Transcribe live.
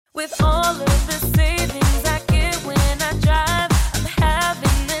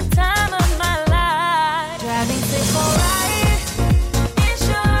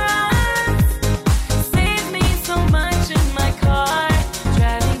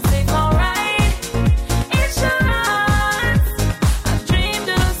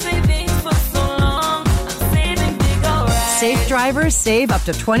Safe drivers save up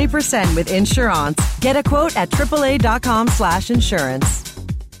to 20% with insurance. Get a quote at AAA.com/insurance.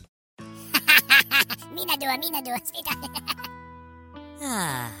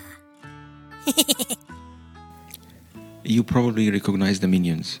 You probably recognize the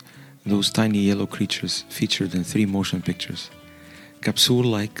minions, those tiny yellow creatures featured in 3 motion pictures.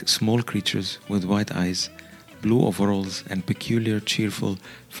 Capsule-like small creatures with white eyes, blue overalls, and peculiar, cheerful,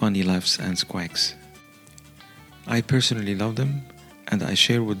 funny laughs and squawks. I personally love them, and I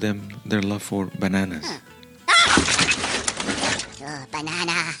share with them their love for bananas.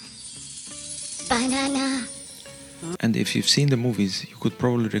 Banana. And if you've seen the movies, you could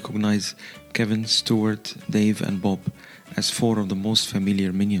probably recognize Kevin, Stuart, Dave, and Bob as 4 of the most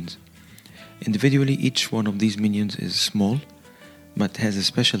familiar minions. Individually, each one of these minions is small, but has a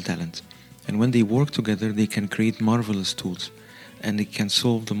special talent. And when they work together, they can create marvelous tools, and they can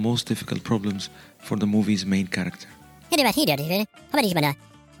solve the most difficult problems for the movie's main character.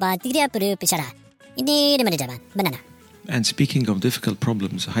 And speaking of difficult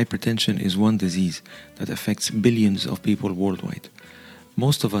problems, hypertension is one disease that affects billions of people worldwide.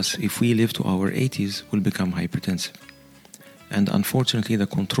 Most of us, if we live to our 80s, will become hypertensive. And unfortunately, the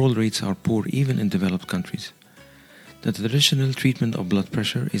control rates are poor even in developed countries. The traditional treatment of blood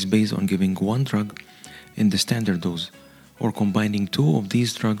pressure is based on giving one drug in the standard dose, or combining 2 of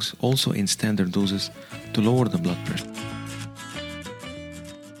these drugs also in standard doses to lower the blood pressure.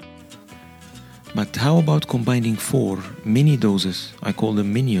 But how about combining 4 mini doses, I call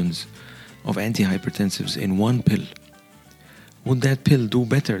them minions, of antihypertensives in one pill? Would that pill do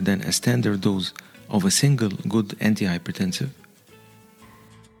better than a standard dose of a single good antihypertensive?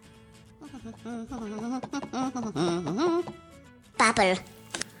 Purple.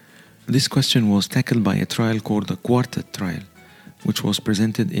 This question was tackled by a trial called the QUARTET trial, which was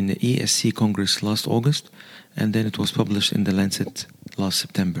presented in the ESC Congress last August, and then it was published in the Lancet last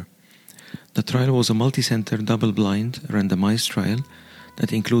September. The trial was a multicentre, double-blind, randomised trial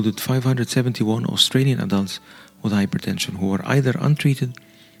that included 571 Australian adults with hypertension who were either untreated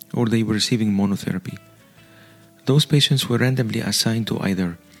or they were receiving monotherapy. Those patients were randomly assigned to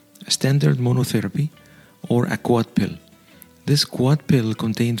either a standard monotherapy or a quadpill. This quadpill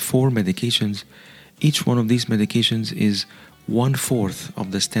contained 4 medications. Each one of these medications is 1/4 of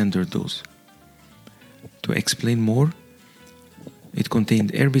the standard dose. To explain more, it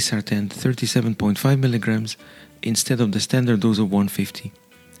contained irbesartan 37.5 milligrams instead of the standard dose of 150,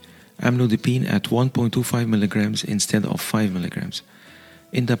 amlodipine at 1.25 milligrams instead of 5 milligrams,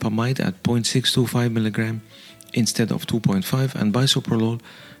 indapamide at 0.625 milligram instead of 2.5, and bisoprolol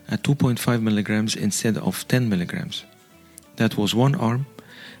at 2.5 milligrams instead of 10 milligrams. That was one arm.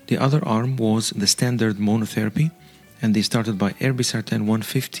 The other arm was the standard monotherapy, and they started by irbesartan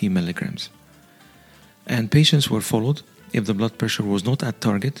 150 milligrams. And patients were followed. If the blood pressure was not at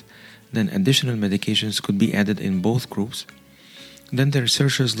target, then additional medications could be added in both groups. Then the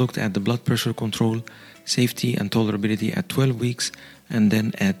researchers looked at the blood pressure control, safety and tolerability at 12 weeks and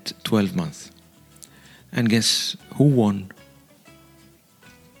then at 12 months. And guess who won?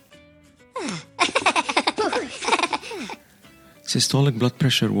 Systolic blood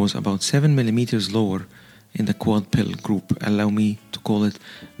pressure was about 7 millimeters lower in the quadpil group, allow me to call it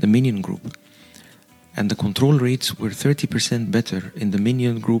the minion group. And the control rates were 30% better in the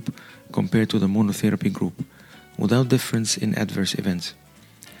minion group compared to the monotherapy group, without difference in adverse events.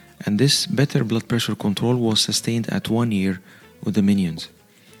 And this better blood pressure control was sustained at 1 year with the minions.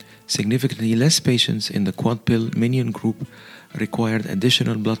 Significantly less patients in the quadpil minion group required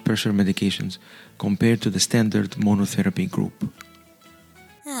additional blood pressure medications compared to the standard monotherapy group.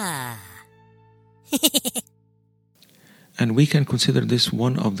 And we can consider this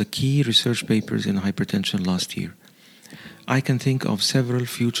one of the key research papers in hypertension last year. I can think of several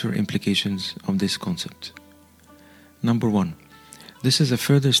future implications of this concept. Number 1, this is a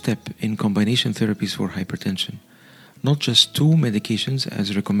further step in combination therapies for hypertension. Not just 2 medications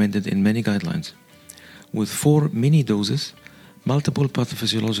as recommended in many guidelines. With 4 mini doses, multiple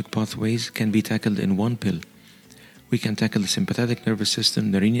pathophysiologic pathways can be tackled in one pill. We can tackle the sympathetic nervous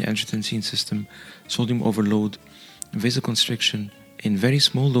system, the renin-angiotensin system, sodium overload, vasoconstriction in very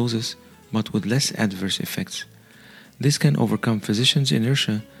small doses but with less adverse effects. This can overcome physicians'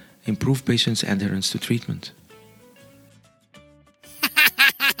 inertia, improve patients' adherence to treatment.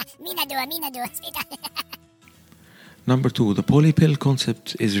 Number 2, the polypill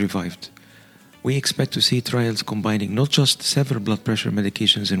concept is revived. We expect to see trials combining not just several blood pressure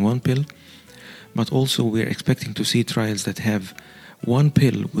medications in one pill, but also we're expecting to see trials that have one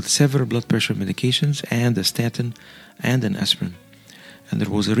pill with several blood pressure medications and a statin and an aspirin. And there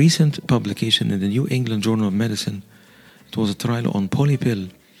was a recent publication in the New England Journal of Medicine It was a trial on polypill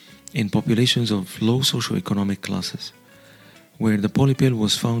in populations of low socioeconomic classes, where the polypill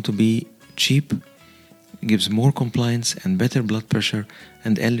was found to be cheap, gives more compliance and better blood pressure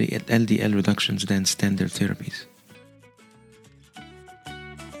and LDL reductions than standard therapies.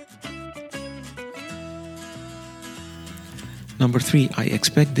 Number 3, I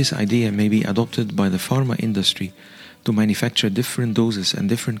expect this idea may be adopted by the pharma industry to manufacture different doses and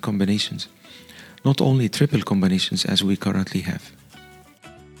different combinations, not only triple combinations as we currently have.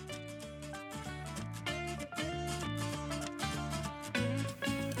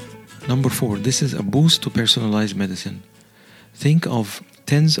 Number 4, this is a boost to personalized medicine. Think of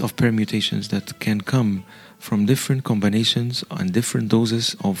tens of permutations that can come from different combinations and different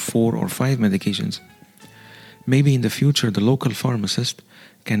doses of 4 or 5 medications. Maybe in the future the local pharmacist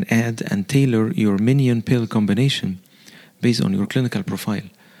can add and tailor your minion pill combination based on your clinical profile.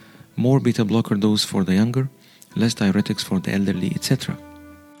 More beta blocker dose for the younger, less diuretics for the elderly, etc.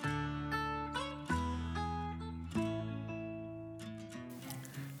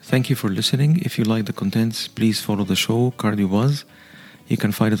 Thank you for listening. If you like the contents, please follow the show, CardioBuzz. You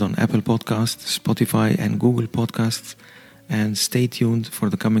can find it on Apple Podcasts, Spotify, and Google Podcasts. And stay tuned for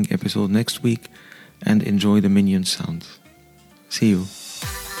the coming episode next week and enjoy the minion sound. See you.